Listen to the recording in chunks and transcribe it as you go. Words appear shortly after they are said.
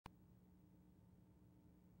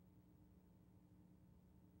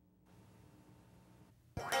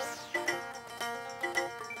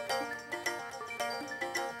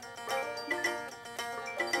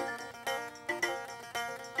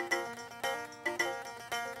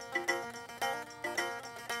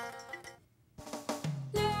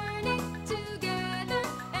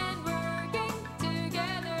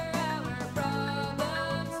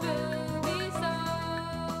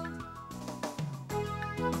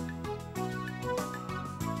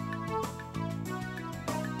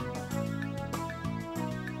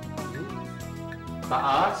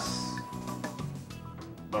taas,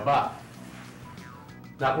 baba.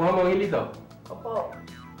 Nakuha mo ang hilito? Opo.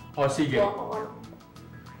 O sige. Opo.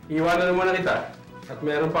 Iwanan na muna kita. At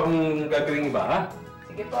meron pa akong gagawing iba, ha?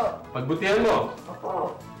 Sige po. Pagbutihan mo.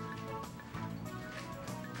 Opo.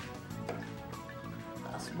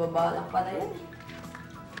 Taas baba lang pala yan.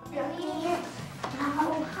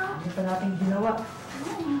 Ano pa natin ginawa?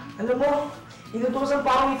 Alam mo, inutusan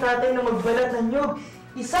pa ako ni tatay na magbalat ng nyug.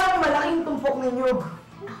 Isang malaking tumpok ng nyug.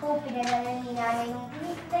 Ako, pinalala ni nanay yung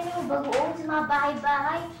kita niyo bagoong sa mga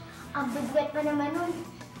bahay-bahay. Ang bigat pa naman nun.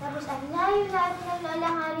 Tapos ang layo-layo ng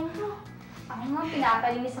lalangarin ko. Ako nga,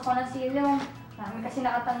 pinapalinis ako ng silong. Marami kasi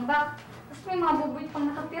nakatambak. Tapos may mga bubuit pang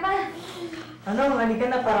nakatira. Ano, halika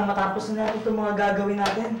na para matapos na natin itong mga gagawin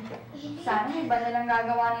natin. Sana iba na lang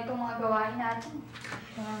gagawa nitong mga gawain natin.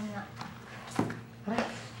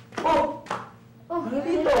 Oh! Ano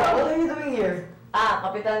dito? What are you doing here?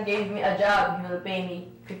 Kapitan gave me a job. He will pay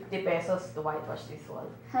me 50 pesos to whitewash this wall.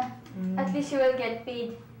 At least you will get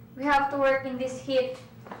paid. We have to work in this heat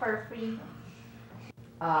for free.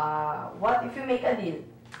 What if you make a deal?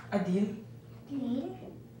 A deal?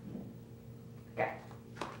 Okay.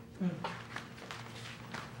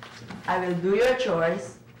 I will do your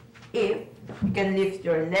chores if you can lift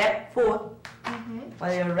your left foot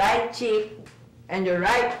while your right cheek and your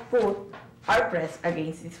right foot are pressed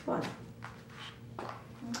against this wall.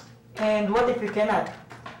 And what if you cannot?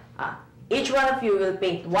 Each one of you will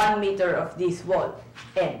paint 1 meter of this wall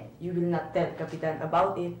and you will not tell Kapitan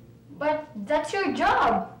about it. But that's your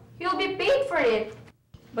job. You'll be paid for it.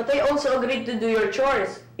 But I also agreed to do your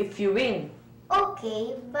chores if you win.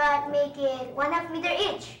 Okay, but make it 1/2 meter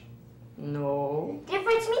each. No.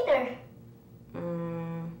 3/4 meter.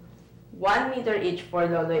 1 meter each for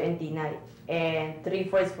Loloy and Tinay and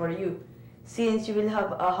 3/4 for you, since you will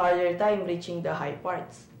have a harder time reaching the high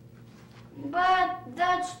parts. But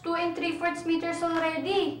that's 2 3/4 meters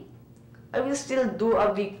already. I will still do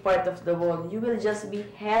a big part of the wall. You will just be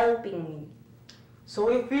helping me. So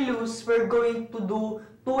if we lose, we're going to do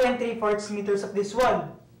 2 3/4 meters of this wall.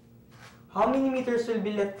 How many meters will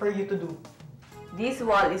be left for you to do? This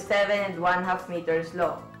wall is 7 1/2 meters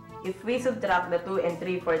long. If we subtract the 2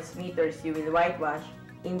 3/4 meters you will whitewash,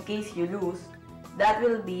 in case you lose, that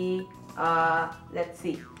will be, let's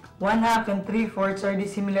see. 1/2 and 3/4 are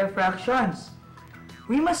dissimilar fractions.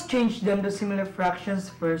 We must change them to similar fractions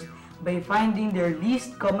first by finding their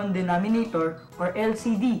least common denominator, or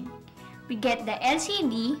LCD. We get the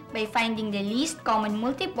LCD by finding the least common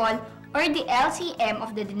multiple, or the LCM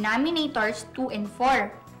of the denominators 2 and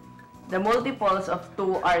 4. The multiples of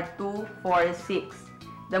 2 are 2, 4, 6.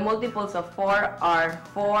 The multiples of 4 are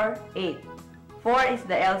 4, 8. 4 is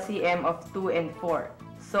the LCM of 2 and 4.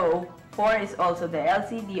 So, 4 is also the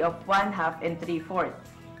LCD of 1/2 and 3/4.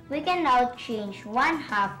 We can now change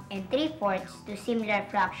 1/2 and 3/4 to similar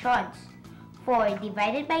fractions. 4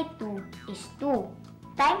 divided by 2 is 2,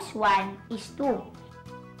 times 1 is 2.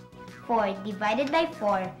 4 divided by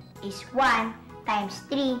 4 is 1, times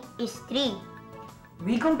 3 is 3.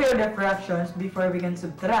 We compare the fractions before we can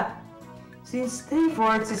subtract. Since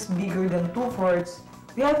 3/4 is bigger than 2/4,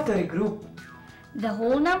 we have to regroup. The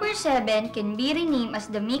whole number 7 can be renamed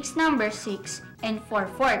as the mixed number 6 and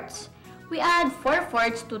 4/4. We add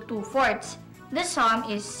 4/4 to 2/4. The sum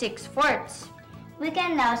is 6/4. We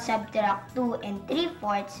can now subtract 2 and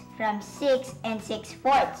 3/4 from 6 and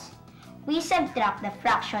 6/4. We subtract the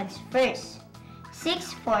fractions first.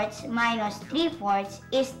 6/4 minus 3/4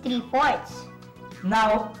 is 3/4.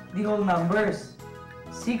 Now, the whole numbers.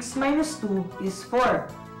 6 minus 2 is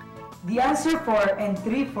 4. The answer 4 and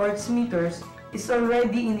 3/4 meters is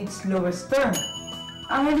already in its lowest term.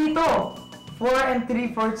 Ang dito, 4 and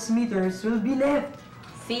 3/4 meters will be left.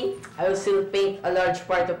 See, I will still paint a large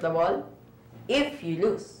part of the wall if you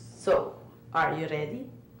lose. So, are you ready?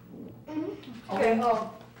 Okay.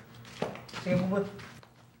 Sige, bubot.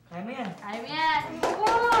 Kaya mo yan. Kaya mo yan.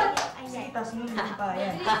 Bubot! Sige, taas mo yung pa.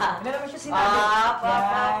 Yan. Wala naman siya sinabi. Up.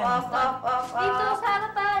 Dito sa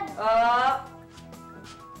harapan. Up.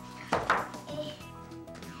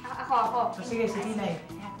 Ako. So, sige, sige na eh.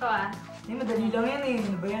 Ito Hindi, madali lang yan eh.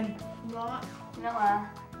 Ano ba yan? Ano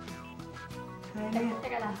Kaya na yan.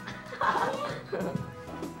 Teka lang.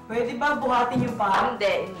 Pwede ba buhatin yung pa?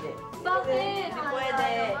 Hindi. Bakit? Hindi pwede.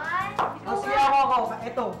 O, sige ako.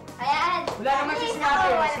 Ito. Ayan! Wala naman siya sinabi.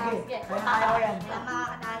 Sige. Kaya ko yan. Wala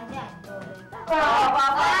makakatahan dyan.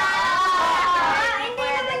 Hindi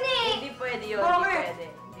naman eh. Hindi pwede yun.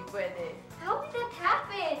 Hindi pwede. How did that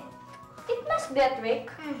happen? It must be a trick.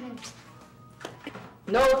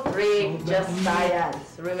 No trick, just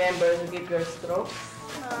science. Remember to keep your strokes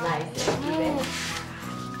nice and even.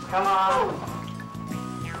 Come on.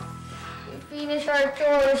 finish our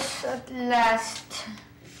chores at last.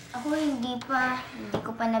 Ako hindi pa. Hindi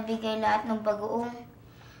ko pa nabigay lahat ng bagoong.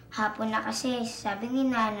 Hapon na kasi, sabi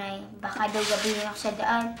ni nanay, baka daw gabihin ako sa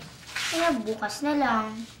daan. Kaya bukas na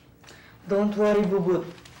lang. Don't worry, Bubut.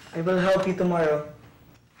 I will help you tomorrow.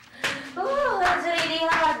 Oh, that's really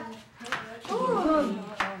hot.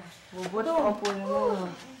 Bubut, opo mo.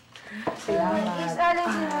 Is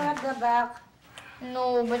Alex at the back?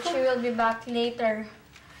 No, but she will be back later.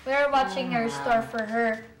 We are watching her store for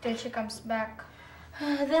her till she comes back.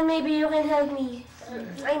 Then maybe you can help me.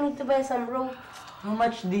 I need to buy some rope. How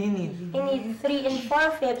much do you need? I need 3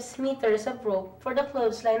 4/5 meters of rope for the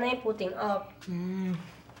clothesline I'm putting up.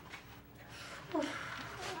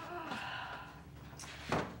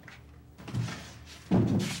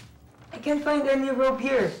 I can't find any rope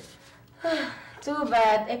here. Too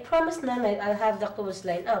bad. I promised Nanay I'll have the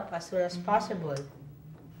clothesline up as soon as possible.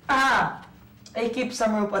 Ah! I keep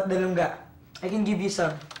some rope at the lungga. I can give you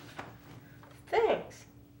some. Thanks.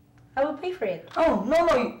 I will pay for it. Oh, no,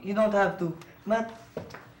 you don't have to. But,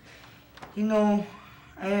 you know,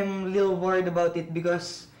 I am a little worried about it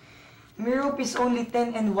because my rope is only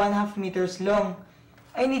 10.5 meters long.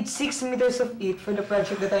 I need 6 meters of it for the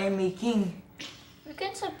project that I am making. We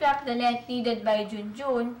can subtract the length needed by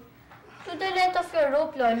Junjun to the length of your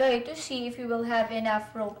rope, Loloy, to see if you will have enough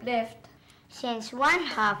rope left. Since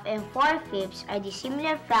 1/2 and 4/5 are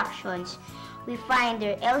dissimilar fractions, we find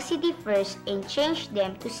their LCD first and change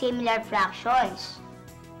them to similar fractions.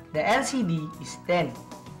 The LCD is 10.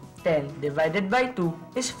 10 divided by 2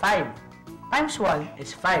 is 5. Times 1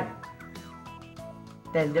 is 5.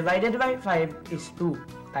 10 divided by 5 is 2.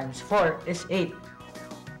 Times 4 is 8.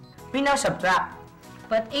 We now subtract.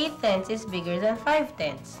 But 8/10 is bigger than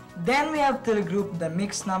 5/10. Then we have to regroup the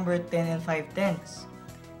mixed number 10 and 5/10.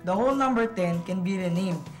 The whole number 10 can be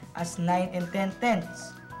renamed as 9 and 10/10.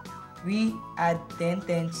 We add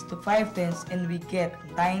 10/10 to 5/10 and we get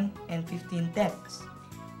 9 and 15/10.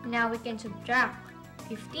 Now we can subtract.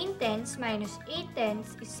 15/10 minus 8/10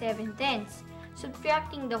 is 7/10.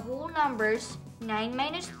 Subtracting the whole numbers, 9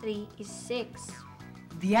 minus 3 is 6.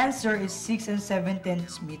 The answer is 6 and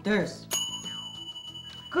 7/10 meters.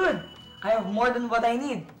 Good! I have more than what I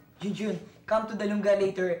need. Junjun, come to the lungga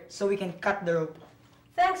later so we can cut the rope.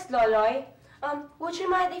 Thanks, Loloy. Would you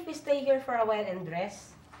mind if we stay here for a while and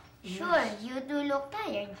dress? Sure, you do look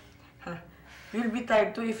tired. You'll be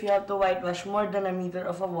tired too if you have to whitewash more than a meter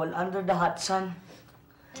of a wall under the hot sun.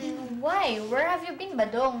 Why? Where have you been,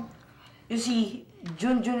 Badong? You see,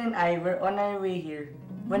 Junjun and I were on our way here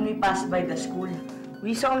when we passed by the school.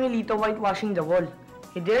 We saw Angelito whitewashing the wall.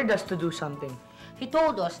 He dared us to do something. He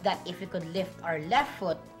told us that if we could lift our left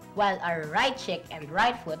foot while our right cheek and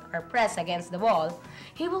right foot are pressed against the wall,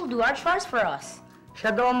 he will do our chores for us.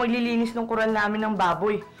 Siya daw ang maglilinis ng kural namin ng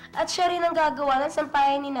baboy. At siya rin ang gagawa ng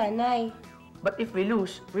sampayan ni Nanay. But if we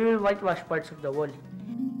lose, we will whitewash parts of the wall.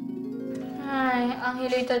 Ay,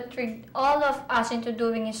 Angelito tricked all of us into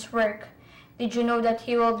doing his work. Did you know that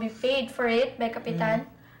he will be paid for it by Kapitan?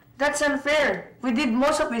 That's unfair. We did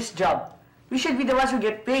most of his job. We should be the ones who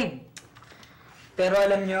get paid. Pero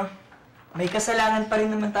alam nyo, may kasalanan pa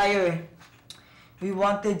rin naman tayo eh. We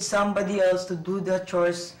wanted somebody else to do the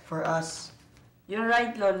chores for us. You're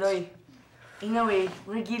right, Loloy. In a way,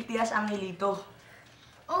 we're guilty as Angelito.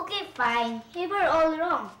 Okay, fine. We were all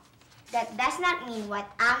wrong. That does not mean what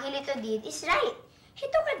Angelito did is right.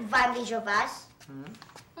 He took advantage of us.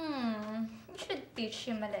 We should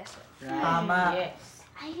teach him a lesson. Tama. Yes.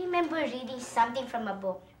 I remember reading something from a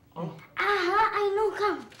book. Aha, I know,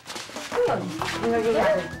 come.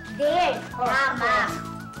 There, tama.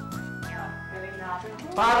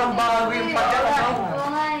 Parang bago yung pagkakataon. Oo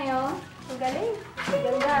nga, yun. Ang galing.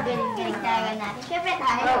 Galing talaga natin. Siyempre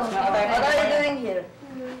tayo. What are you doing here?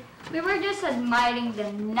 We were just admiring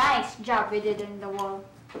the nice job we did in the wall,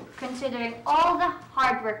 considering all the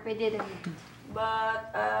hard work we did in it.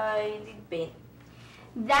 But I did paint.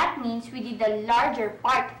 That means we did the larger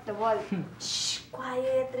part of the wall. Shh,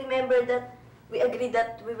 quiet. Remember that we agreed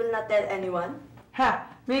that we will not tell anyone?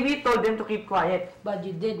 Ha! Maybe you told them to keep quiet. But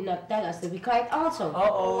you did not tell us to be quiet also.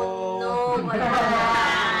 No, wala.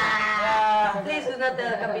 Please do not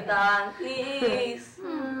tell Kapitan. Please.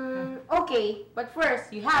 Okay, but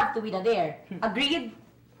first, you have to be the dare. Agreed?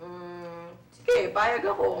 Sige, payag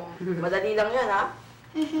ako. Madali lang yan, ha?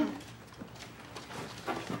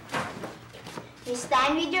 You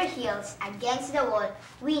stand with your heels against the wall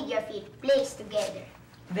with your feet placed together.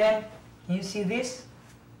 Then, you see this?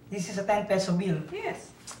 This is a 10 peso bill.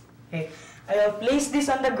 Yes. Okay. I'll place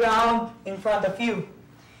this on the ground in front of you.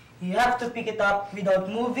 You have to pick it up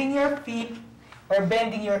without moving your feet or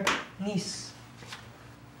bending your knees.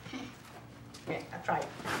 Okay, I'll try.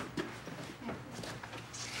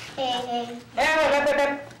 Hey.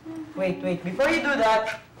 Wait. Before you do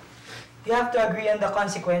that, you have to agree on the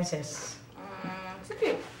consequences.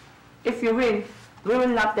 Sige. If you win, we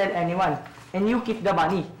will not tell anyone, and you keep the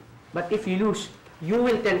money. But if you lose, you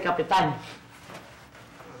will tell Kapitan.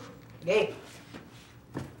 Okay.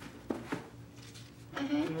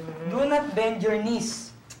 Do not bend your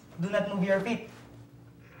knees. Do not move your feet.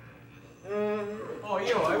 Oh,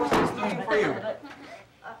 I was just looking for you.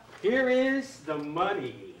 Here is the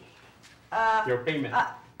money. Your payment.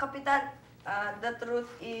 Kapitan, the truth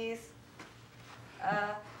is,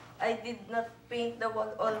 I did not paint the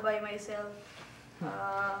wall all by myself.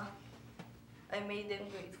 I made them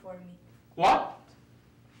do it for me. What?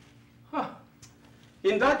 Huh.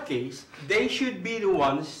 In that case, they should be the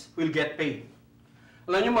ones who will get paid.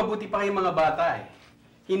 Alam nyo, mabuti pa kayong mga bata eh.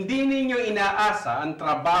 Hindi ninyo inaasa ang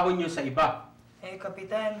trabaho nyo sa iba. Hey,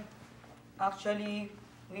 Kapitan. Actually,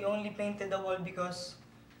 we only painted the wall because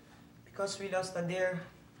we lost a dare.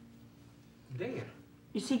 There.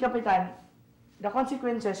 You see, Kapitan, the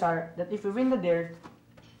consequences are that if we win the dare,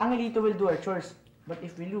 Angelito will do our chores. But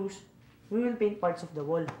if we lose, we will paint parts of the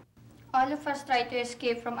wall. All of us tried to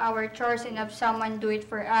escape from our chores and have someone do it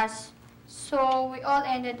for us. So we all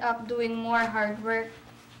ended up doing more hard work.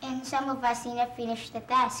 And some of us didn't finish the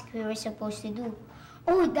task we were supposed to do.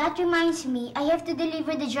 Oh, that reminds me, I have to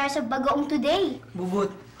deliver the jars of bagoong today. Bubut,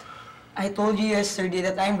 I told you yesterday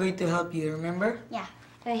that I'm going to help you, remember? Yeah.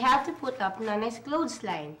 They have to put up Nana's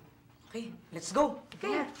clothesline. Okay, let's go.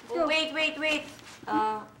 Okay. Oh, wait.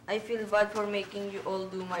 I feel bad for making you all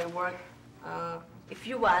do my work. If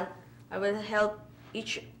you want, I will help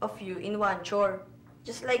each of you in one chore,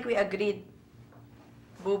 just like we agreed.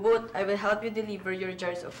 Bubut, I will help you deliver your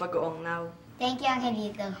jars of bagoong now. Thank you,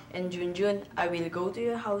 Angelito. And Junjun, I will go to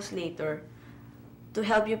your house later to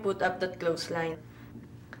help you put up that clothesline.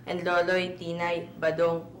 And Loloy, Tinay,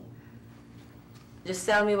 Badong, just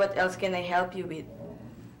tell me what else can I help you with.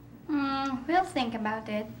 We'll think about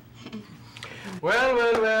it.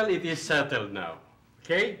 Well, it is settled now.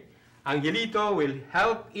 Okay? Angelito will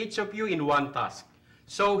help each of you in one task.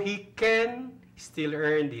 So he can still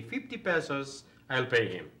earn the 50 pesos I'll pay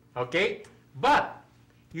him. Okay? But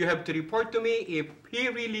you have to report to me if he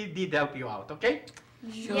really did help you out. Okay?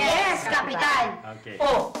 Yes, Kapitan! Okay.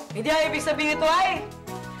 Oh, hindi ang ibig sabihin ito ay...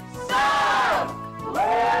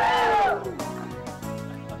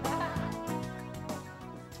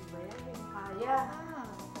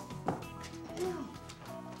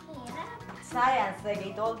 Science, like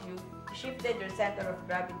I told you, shifted your center of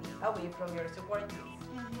gravity away from your support base.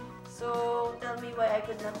 So, tell me why I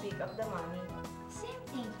could not pick up the money. Same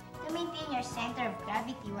thing. To maintain your center of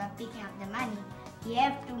gravity while picking up the money, you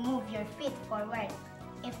have to move your feet forward.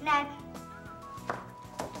 If not,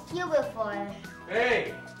 you will fall.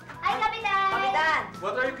 Hey! Hi, Kapitan! Kapitan!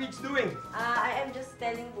 What are you kids doing? I am just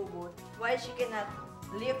telling Bubut why she cannot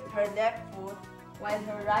lift her left foot while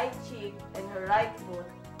her right cheek and her right foot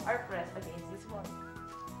are pressed against this wall.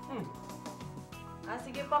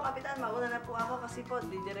 Sige po, Kapitan. Mauna na po ako kasi po,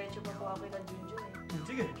 didiretso pa po ako kay Junjun eh.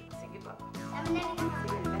 Sige. Sige po. Tama na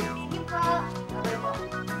rin.